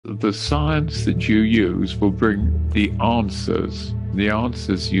the science that you use will bring the answers. The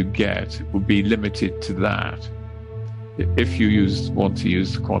answers you get will be limited to that. If you want to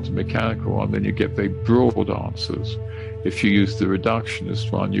use the quantum mechanical one, then you get very broad answers. If you use the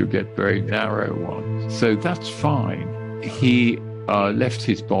reductionist one, you get very narrow ones. So that's fine. He left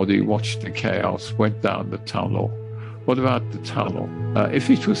his body, watched the chaos, went down the tunnel. What about the tunnel? If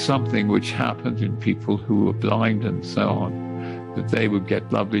it was something which happened in people who were blind and so on, that they would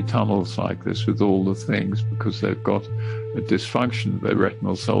get lovely tunnels like this with all the things because they've got a dysfunction of their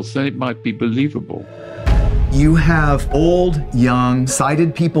retinal cells, then it might be believable. You have old, young,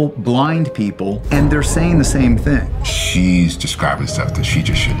 sighted people, blind people, and they're saying the same thing. She's describing stuff that she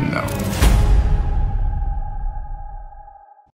just shouldn't know.